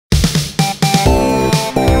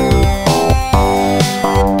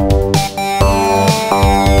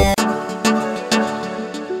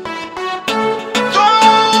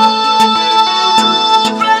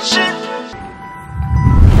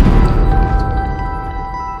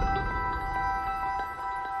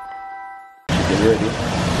ready.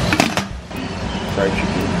 Fried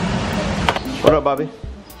chicken. What up, Bobby?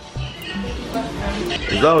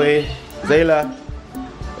 Zoe, Zaila.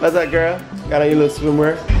 What's that, girl? Got on your little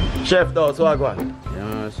swimwear. Chef, though, so I go on.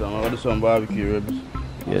 Yeah, so I'm gonna do some barbecue ribs.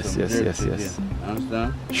 Yes.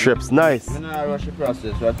 Understand? Strips, nice. We're not rush the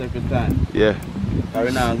process, so I take your time. Yeah.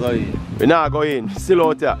 We're not going in. We're not going. Still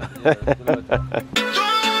out there.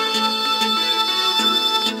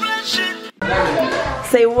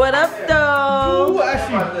 Say what up, though.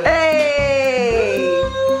 Hey.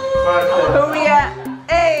 Who we got?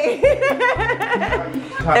 Hey.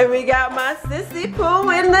 And we got my sissy Pooh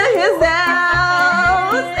in his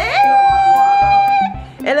house. Hey.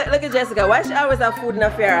 And look at Jessica. Why she always have food in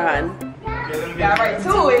her fair hand? Got right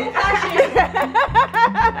to it.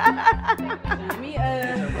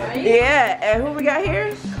 Yeah, and who we got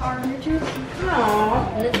here?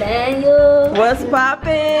 Nathaniel. What's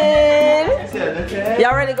poppin'?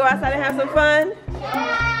 Y'all ready to go outside and have some fun?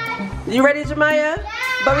 You ready, Jemiah?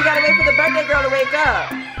 But we gotta wait for the birthday girl to wake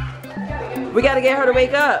up. We gotta get her to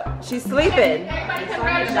wake up. She's sleeping.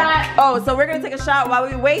 Oh, so we're gonna take a shot while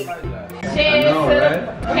we wait? Cheers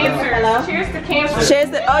to cancer. Cheers to cancer. Cheers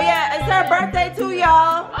to, oh yeah, it's her birthday too,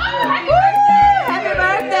 y'all. Oh, happy birthday! Happy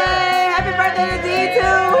birthday! Happy birthday to D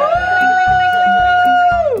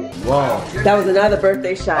too! Wow. That was another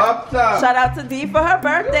birthday shot. Shout out to D for her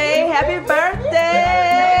birthday. Happy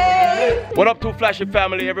birthday! What up, Too Flashy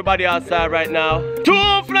family? Everybody outside right now.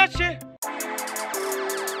 Too Flashy!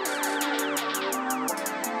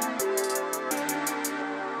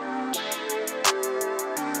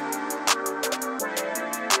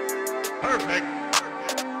 Perfect.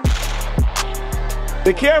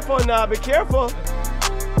 Be careful now, be careful.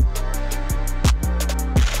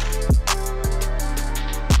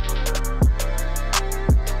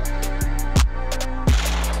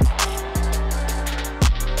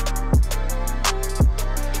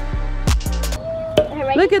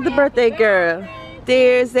 Look at the birthday girl.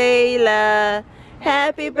 Dear Zaila,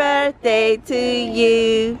 happy birthday to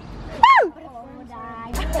you. Woo!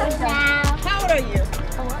 How old are you?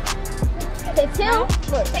 Two?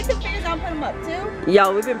 Look, take the fingers out and put them up. 2?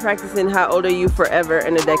 Y'all, we've been practicing how old are you forever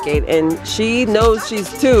in a decade, and she knows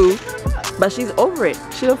she's 2, but she's over it.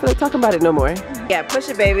 She don't feel like talking about it no more. Yeah, push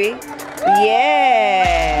it, baby.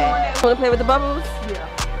 Yeah. Wanna play with the bubbles? Yeah.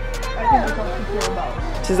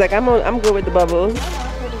 She's like, I'm good with the bubbles.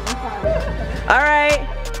 All right,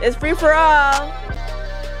 it's free for all.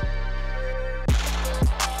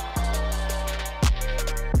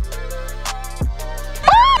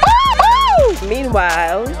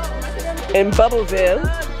 Meanwhile, in Bubbleville,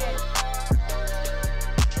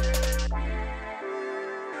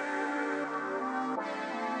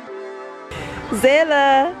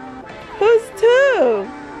 Zaila, who's 2?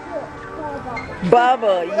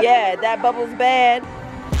 Bubble, yeah, that bubble's bad.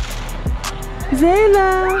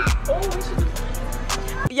 Zaila.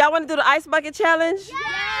 Y'all want to do the ice bucket challenge?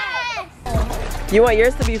 Yes! You want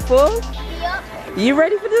yours to be full? Yep. You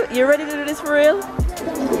ready to do this for real?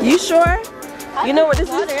 You sure? You know what this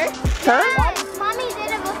is? Huh? Mommy did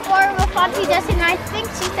it before with Auntie Jessie, and I think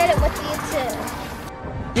she said it with you too.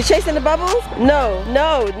 You chasing the bubbles? No,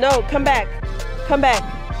 no, no. Come back. Come back.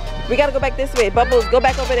 We gotta go back this way. Bubbles, go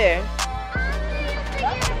back over there.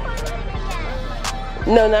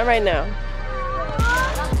 No, not right now.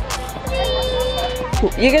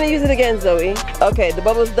 You're gonna use it again, Zoe. Okay, the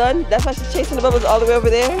bubble's done. That's why she's chasing the bubbles all the way over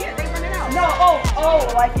there. Yeah, they running out. No, oh,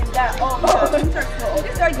 like in that. Oh,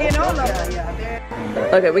 you start getting all of them. Yeah.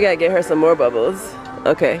 Okay, we gotta get her some more bubbles.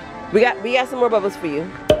 Okay, we got some more bubbles for you.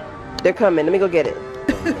 They're coming. Let me go get it.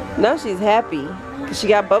 Now she's happy because she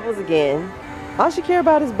got bubbles again. All she care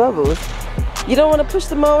about is bubbles. You don't want to push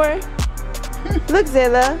the mower? Look,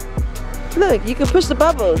 Zaila. Look, you can push the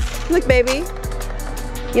bubbles. Look, baby.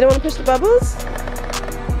 You don't want to push the bubbles?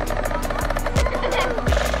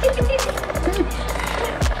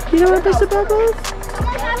 You don't want to push the bubbles?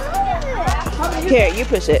 Here, you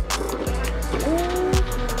push it.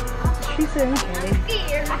 She said,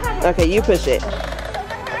 okay. Okay, you push it.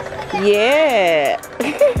 Yeah.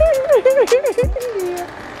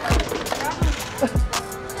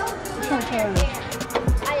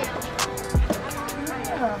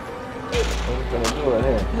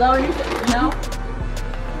 No, you said no.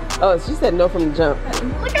 Oh, she said no from the jump.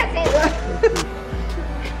 Look at Zaila.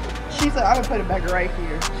 She said, I'm gonna put it back right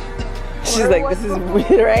here. She's like, this is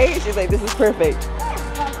weird, right? She's like, this is perfect.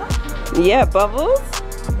 Yeah, bubbles.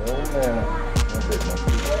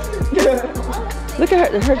 Look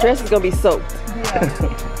at her. Her dress is gonna be soaked. Yeah.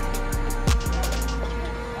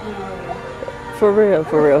 For real,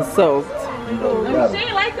 soaked. She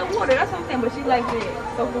ain't like the water, that's what I'm saying, but she likes it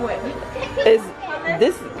soaking wet. Is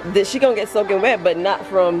this she gonna get soaking wet, but not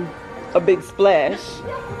from a big splash.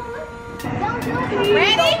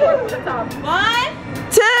 Ready? 1,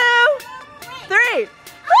 2, 3.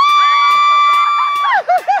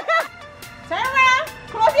 turn around,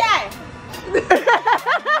 close your eyes.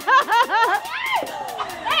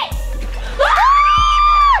 Hey!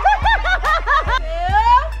 2,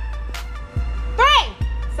 3.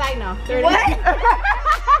 Side now. 30. What?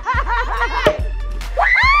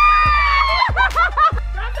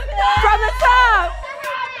 From the top.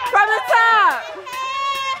 From the top.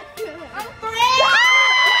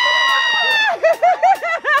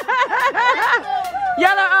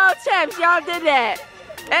 Y'all are all champs. Y'all did that.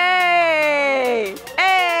 Hey,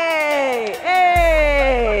 hey,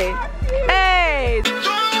 hey, hey.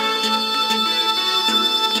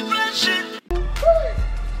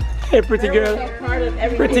 Hey, pretty girl.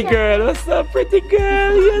 Pretty girl. What's up, pretty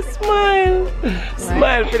girl? Yeah, smile.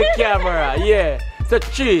 Smile for the camera. Yeah. So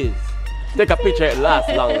cheese. Take a picture. It lasts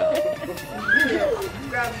longer.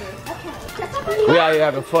 We are here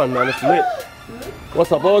having fun, man. It's lit. What's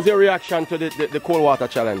up? What was your reaction to the cold water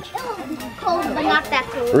challenge? Cold, but not that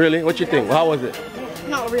cold. Really? What you think? How was it?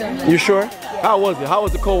 Not really. You sure? How was it? How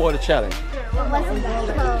was the cold water challenge? It wasn't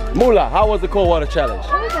that cold. Mula, how was the cold water challenge?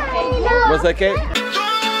 Was it okay?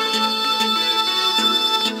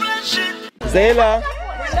 Zaila.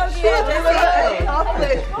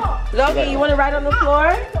 Logie, you want to ride on the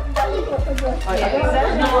floor?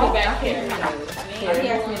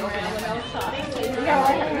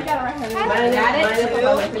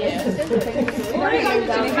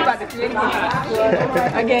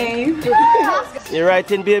 Again. You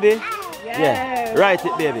writing, baby? Yeah. Write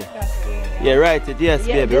it, baby. Yeah, write it. Yes,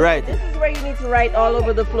 baby, write it. This is where you need to write all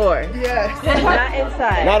over the floor. Yes. Not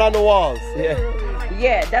inside. Not on the walls. Yeah.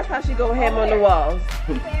 Yeah, that's how she go ham on the walls.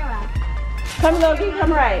 Come, Logie,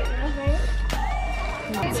 come right.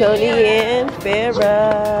 Tony and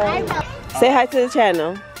Farrah. Say hi to the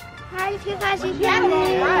channel. Hi, if you guys are channel.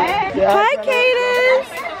 Hi, Cadence.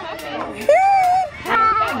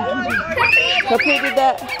 Capri did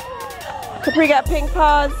that. Capri got pink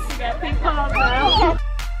paws. She got pink paws now.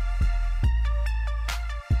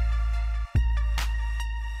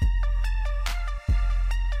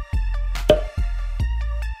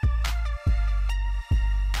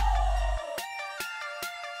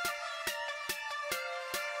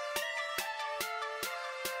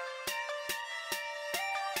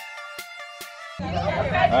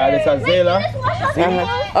 Alright, this is Zaila.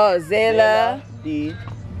 Oh, Zaila. D.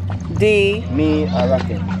 D. Me and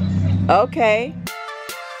Rocket. Okay.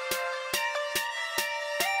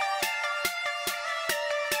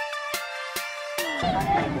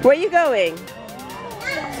 Where you going?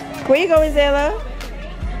 Where you going, Zaila?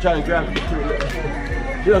 Trying to grab her.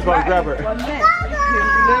 She just want to grab her.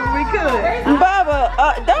 We could. Bubba,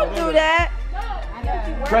 don't do that.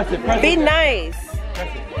 Press it, press it. Be nice.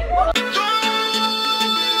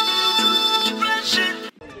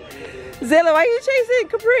 Zaila, why are you chasing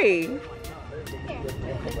Capri?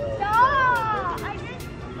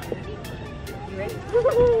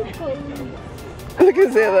 Look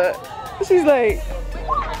at Zaila. She's like,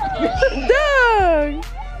 dog.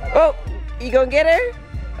 Oh, you gonna get her?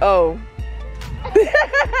 Oh.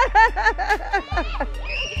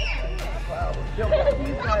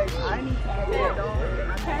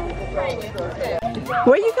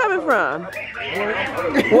 Where you coming from?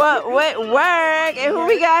 What work? And who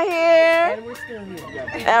we got here?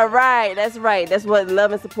 All right, that's right. That's what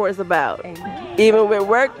love and support is about. Even with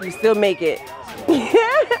work, you still make it. A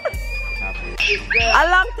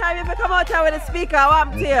long time if you come out here with a speaker,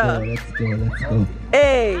 I'm here. Let's go.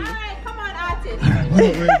 Hey. All right, come on, artist. What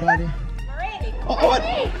up, everybody? Ready. Oh,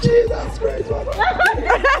 Jesus Christ,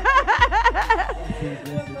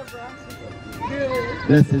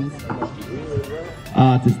 Blessings.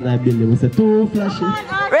 Artist night building was a too flashy.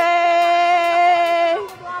 Ray!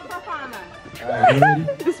 Ready?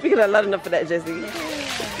 You're speaking a lot enough for that, Jesse.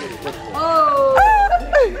 Oh.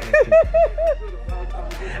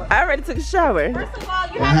 I already took a shower. First of all,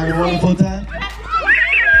 you Have have a to wonderful time.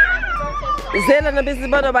 Zaila in the business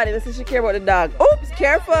about nobody. Let's see if she care about the dog. Oops,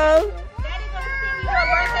 careful. Daddy gonna sing you a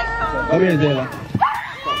birthday song. Come here, Zaila.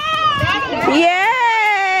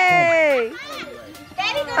 Yay!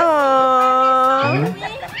 Daddy gonna Aww.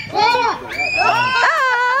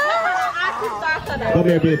 Come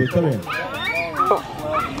here, baby. Come here.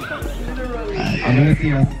 I'm gonna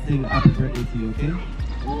sing happy birthday to you, okay?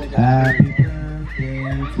 Happy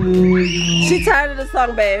birthday to you. She tired of the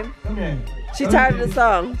song, babe. Come here. She tired of the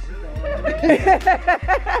song.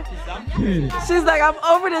 She's like, I'm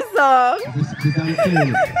over this song.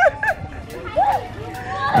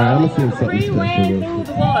 I'm gonna sing something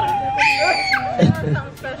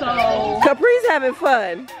special. Capri's having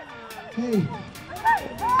fun. Hey.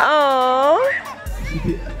 Oh.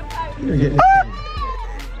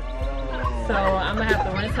 So I'm gonna have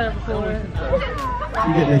to rinse her before.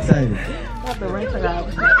 I'm getting excited. I have to rinse her out.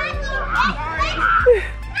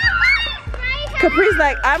 Capri's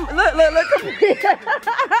like, look, Capri.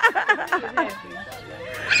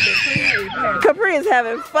 Capri is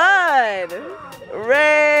having fun.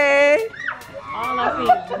 Ray. All I see is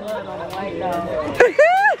blood on the white dog.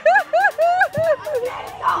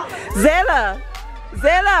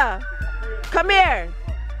 Zaila, come here.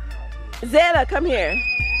 Zaila, come here.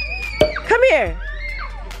 Come here.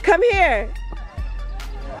 Come here.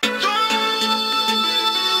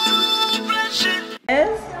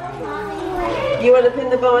 Yes? You want to pin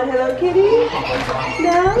the bow on Hello Kitty?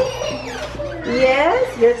 No?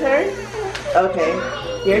 Yes? Your turn? Okay,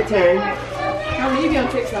 your turn. I'm leaving on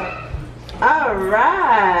TikTok. All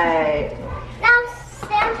right. Now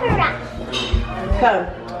stand around. Come.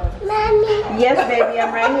 Mommy. Yes, baby,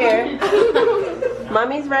 I'm right here.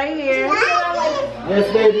 Mommy's right here. Yes,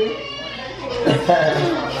 baby.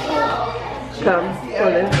 Come,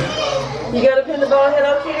 hold it. You gonna pin the bow on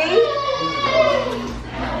Hello Kitty?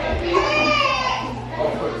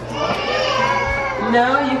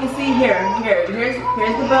 No, you can see here. Here's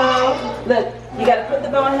the bow. Look, you gotta put the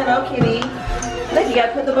bow on Hello Kitty. Look, you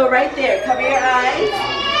gotta put the bow right there. Cover your eyes.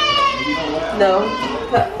 No.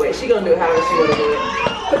 Wait, she gonna do it however she wanna do it.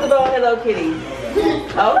 Put the bow on Hello Kitty.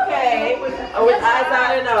 Okay. Oh, with eyes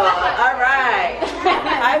out and all. All right.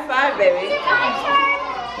 High five, baby.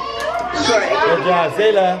 Great. Good job,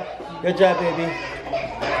 Zaila. Good job, baby.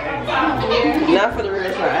 Now for the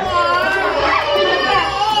real try.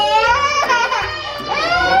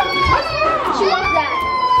 She wants that.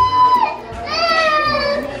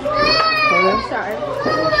 I'm sorry.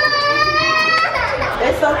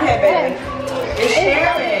 It's okay, baby. It's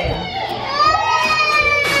sharing.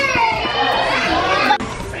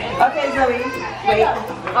 Okay, Zoe. Wait.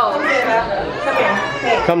 Oh, Zaila. Come here.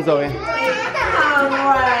 Hey. Come, Zoe.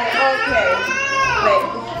 Alright, okay. Wait.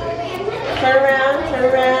 Turn around.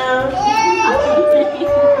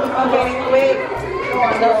 Okay, wait.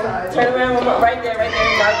 No, turn around, right there.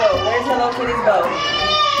 Now go. Where's Hello Kitty's bow?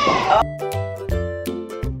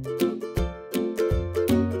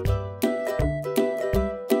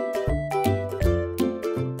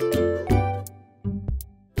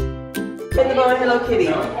 Pin the bow on Hello Kitty.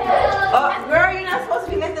 Oh, girl, you're not supposed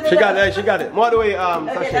to be lifting it She got up. it. She got it. More the way,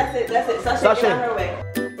 Okay, Sasha. that's it. Sasha, Sasha. get out her way.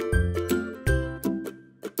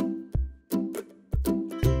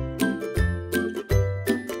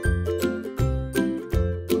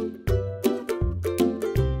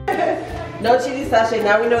 No cheating, Sasha.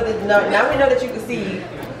 Now we know that. Now we know that you can see.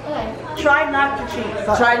 Try not to cheat.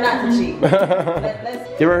 Try not to cheat. Let's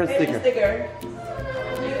Give her her here's the sticker.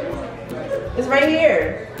 It's right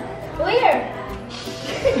here. Where?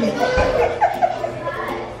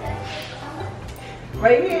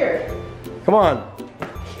 Right here. Come on.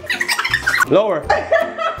 Lower.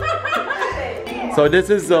 So this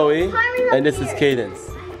is Zoe, and this is Cadence.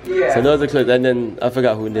 Yeah. So those are clips, and then I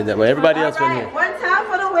forgot who did that, but everybody else went here. One time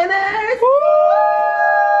for the winners.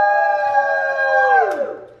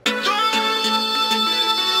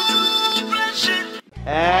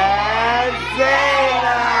 And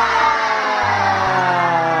Zaila!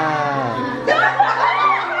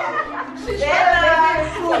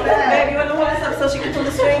 Baby, you want to hold this up so she can pull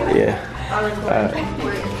the string? Yeah.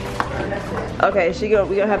 Okay, we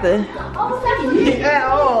gonna have to.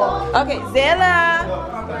 Okay, Zaila.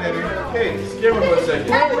 Hey, scare me for a second.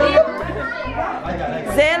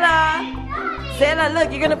 Zaila, look,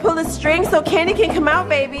 you're gonna pull the string so Candy can come out,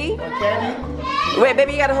 baby. Candy? Wait,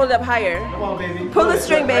 baby, you gotta hold it up higher. Come on, baby. Pull the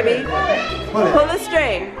string, baby. Pull it. Pull the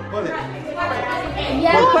string. Pull it.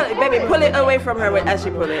 Pull it, baby. Pull it away from her as she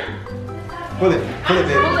pull it. Pull it. Pull it,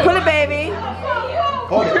 baby. Pull it, baby.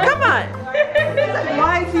 Hold it. Come on.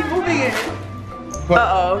 Why is he moving it?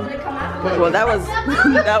 Uh-oh. Well, that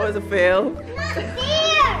was a fail.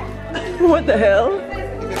 What the hell?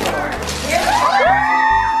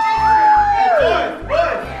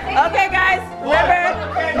 Okay, guys. Remember,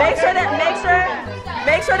 make sure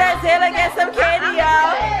that Zaila gets some candy,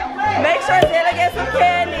 y'all. Make sure Zaila gets some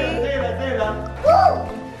candy.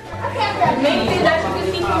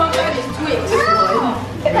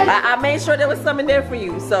 I made sure there was some in there for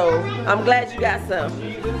you, so I'm glad you got some.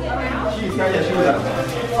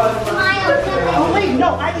 Oh wait,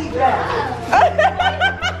 no, I eat that.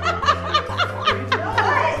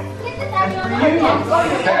 She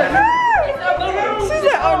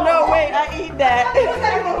said, oh no, wait, I eat that.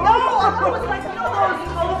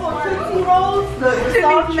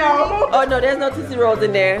 Oh no, there's no Tootsie Rolls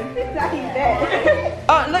in there.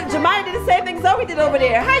 Oh look, Jemima did the same thing Zoe did over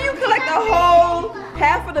there. How you collect the whole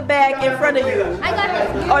half of the bag in front of you? I got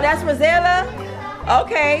this. Oh, that's for Zaila?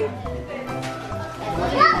 Okay.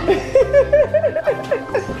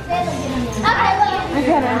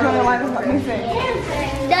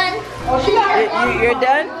 Done. You're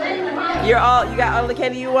done? You got all the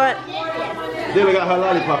candy you want? Zaila got her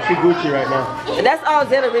lollipop. She Gucci right now. And that's all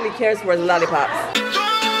Zaila really cares for is lollipops.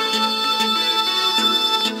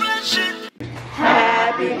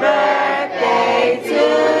 Happy birthday to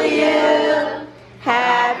you.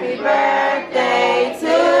 Happy birthday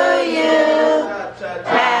to you.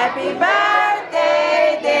 Happy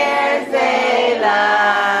birthday, dear Zaila.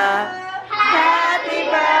 Happy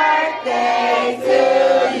birthday to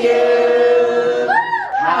you.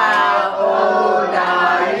 How old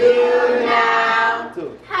are you now?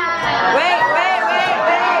 Wait.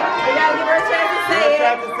 We gotta give her a chance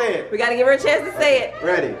to say it. We gotta give her a chance to say it.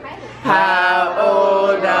 Ready. How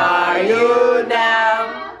old are you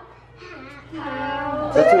now?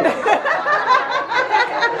 That's it.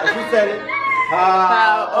 She said it.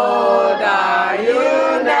 How old are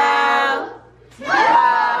you now?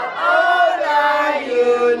 How old are you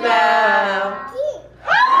now?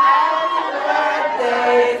 Happy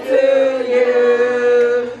birthday to you.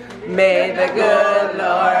 May the good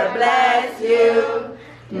Lord bless you.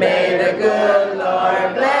 May the good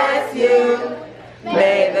Lord bless you.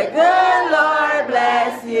 May the good Lord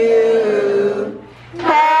bless you.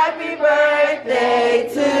 Happy birthday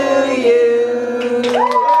to you.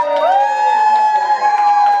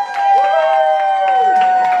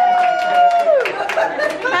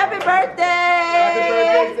 Happy birthday. Happy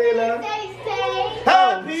birthday, Zaila.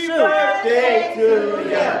 Happy birthday to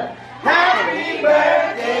ya. Happy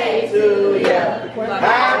birthday to ya.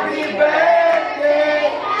 Happy birthday.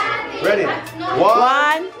 Ready?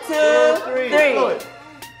 1, 2, 3. Blow it.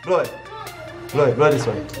 Blow it. Blow it. Blow this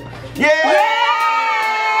one. Yeah! Yay!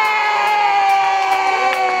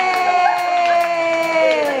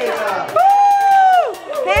 Woo!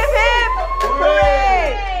 Hip hip hooray!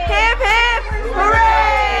 Hip hip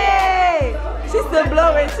hooray! She's still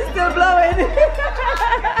blowing. She's still blowing.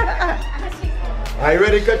 Are you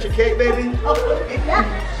ready to cut your cake, baby?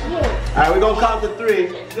 Alright, we're gonna count to 3.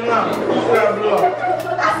 Still not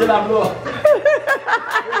blow.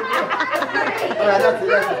 Alright, that's it.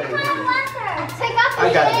 Take off the I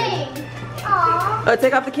got it. thing. Aww. Oh,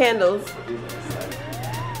 take off the candles.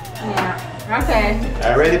 Yeah. Okay.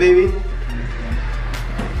 Alright, ready, baby?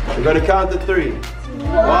 We're gonna count to 3. 1,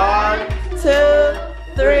 2,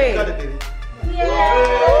 3. cut it, baby.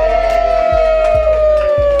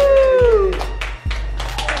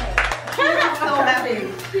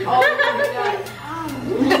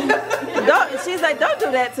 She's like, don't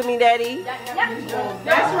do that to me, Daddy.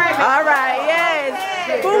 That's right. All right, yes.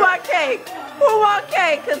 Who want cake? Who want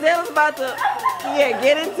cake? Because Zaila's about to,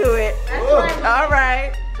 get into it. All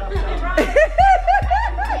right.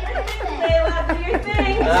 Zaila, do your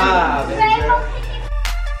thing. Ah, baby girl.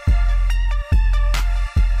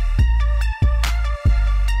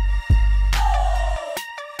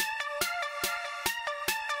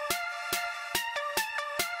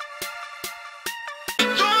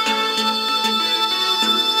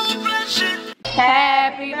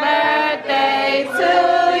 Happy birthday to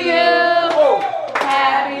you.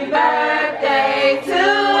 Happy birthday to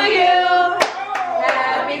you.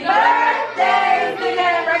 Happy birthday,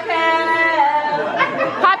 Deborah Cal.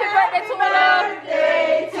 Happy birthday to my love.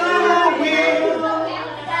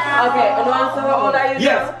 Okay, and also how old are you?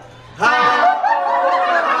 Yes. How old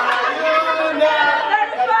are you now?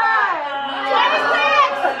 35.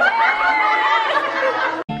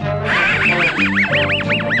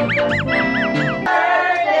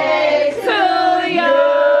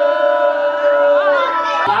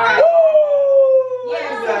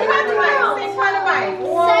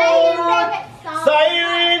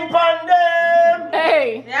 Siren Pandem!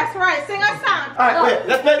 Hey. That's right. Sing a song. Alright, wait,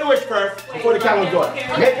 let's make the wish first before the candles go up.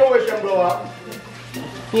 Make your wish and blow up.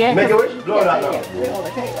 Yeah. Make a wish, blow it out now.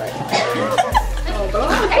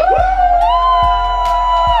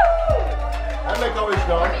 I make a wish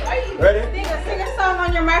now. Ready? Sing a song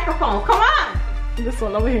on your microphone. Come on. This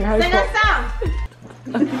one over here. Sing a song.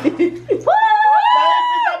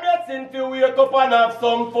 To wake up and have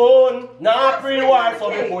some fun. Nah, pre-war, so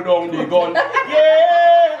we put down the gun.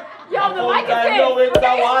 Yeah! Yo, the mic is time here. now, it's a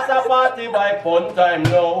water party by fun time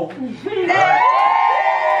now. Look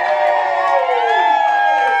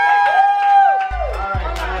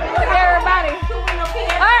at everybody.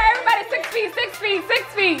 feet, 6 feet,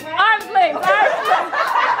 6 feet. Arms length, arms length.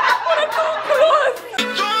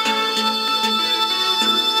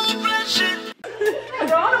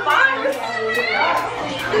 Come on.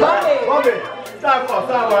 Bobby, stand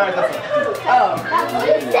right. Oh.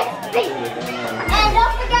 6 feet. And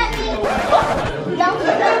don't forget me. Don't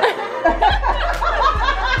forget.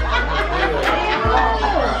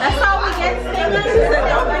 That's all we get, Stingah. She said,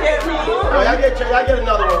 don't forget me. Oh, y'all get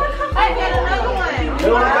another one. I get another one. You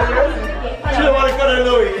don't want to cut yours? She don't want to cut her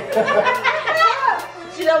Louis.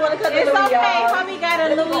 She don't want to cut the Louis. It's okay. Mommy got a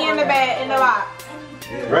Louis in the bag, in the box.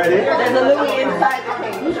 Ready? There's a Louis inside the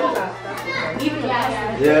cage.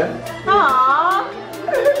 Yeah. Aww.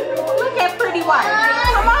 Look at pretty white.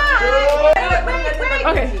 Come on. Wait.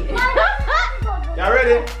 Okay. Y'all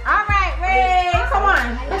ready? All right, ready. Come on.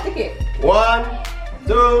 Let's take it. 1,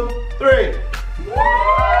 2, 3.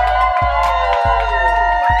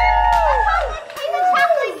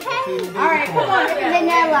 All right, come on.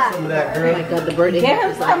 Vanilla. Some of that, girl. God, the birthday. Get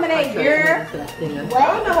him some of that, girl. I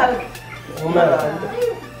don't know how to. Oh, man.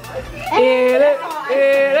 Eat it,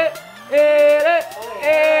 eat it, eat it, eat it,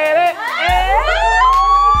 eat it.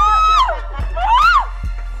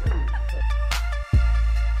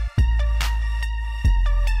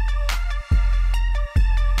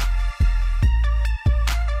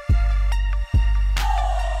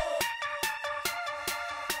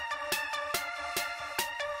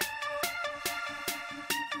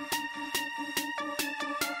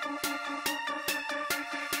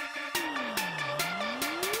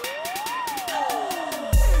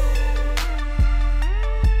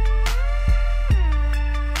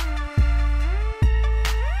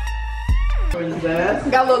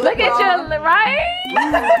 Got a little Look at you, right?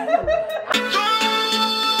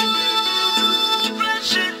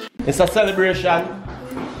 It's a celebration.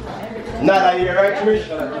 Another year, right, Trish?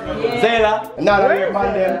 Zaila, another year,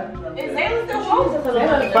 man, them.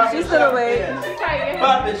 She's still awake.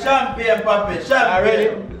 Papi, champagne, papi, champagne. Ready?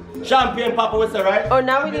 Champagne, Papa, what's that, right? Oh,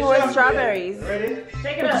 now we need more strawberries. Ready?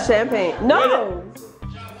 Champagne. No.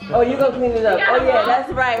 Oh, you gonna clean it up. Oh yeah,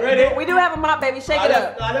 that's right. Ready? We do have a mop, baby. Shake it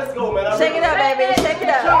up. Let's go, man. Shake it up, baby. Shake it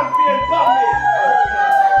up. Champagne, Papi.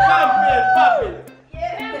 Champagne, Papi.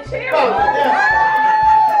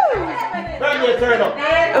 Turn up.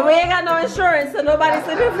 We ain't got no insurance, so nobody's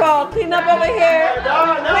sleeping fall. Clean up over here.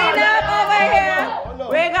 Clean up over here.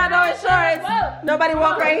 We ain't got no insurance. Nobody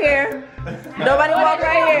walk right here. Nobody walk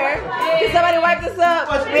right here. Can somebody wipe this up?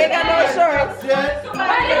 We ain't got no insurance.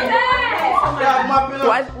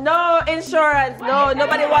 What? No insurance. No,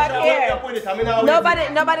 nobody walk here.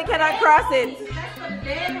 Nobody cannot cross it.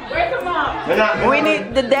 We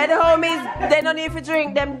need the dead homies. They don't need to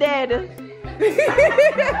drink. Them dead. See,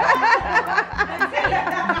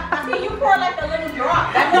 you pour like a little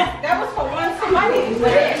drop. That was for one somebody.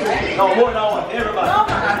 No, more than one. Everybody.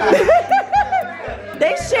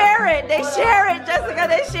 They share it. They share it, Jessica.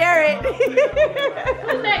 They share it.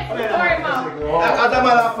 What's next? Sorry, Mom.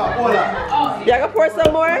 Y'all gonna pour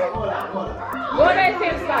some more? What that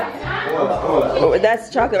same spot? Oh, that's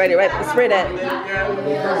chocolate right here, right? Spray that.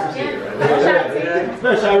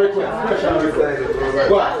 Special request. Special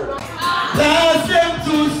request. What? Last them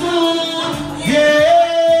too soon. Yeah.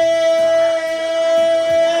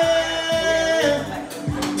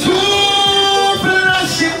 Too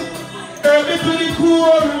flashing. Early to the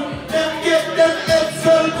core. Them get them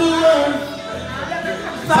Excel poor.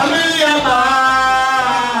 Familiar man.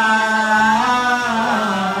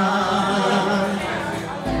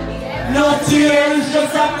 No tears,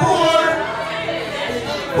 just a pour.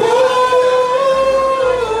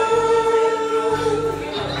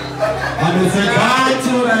 I'm a guy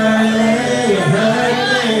to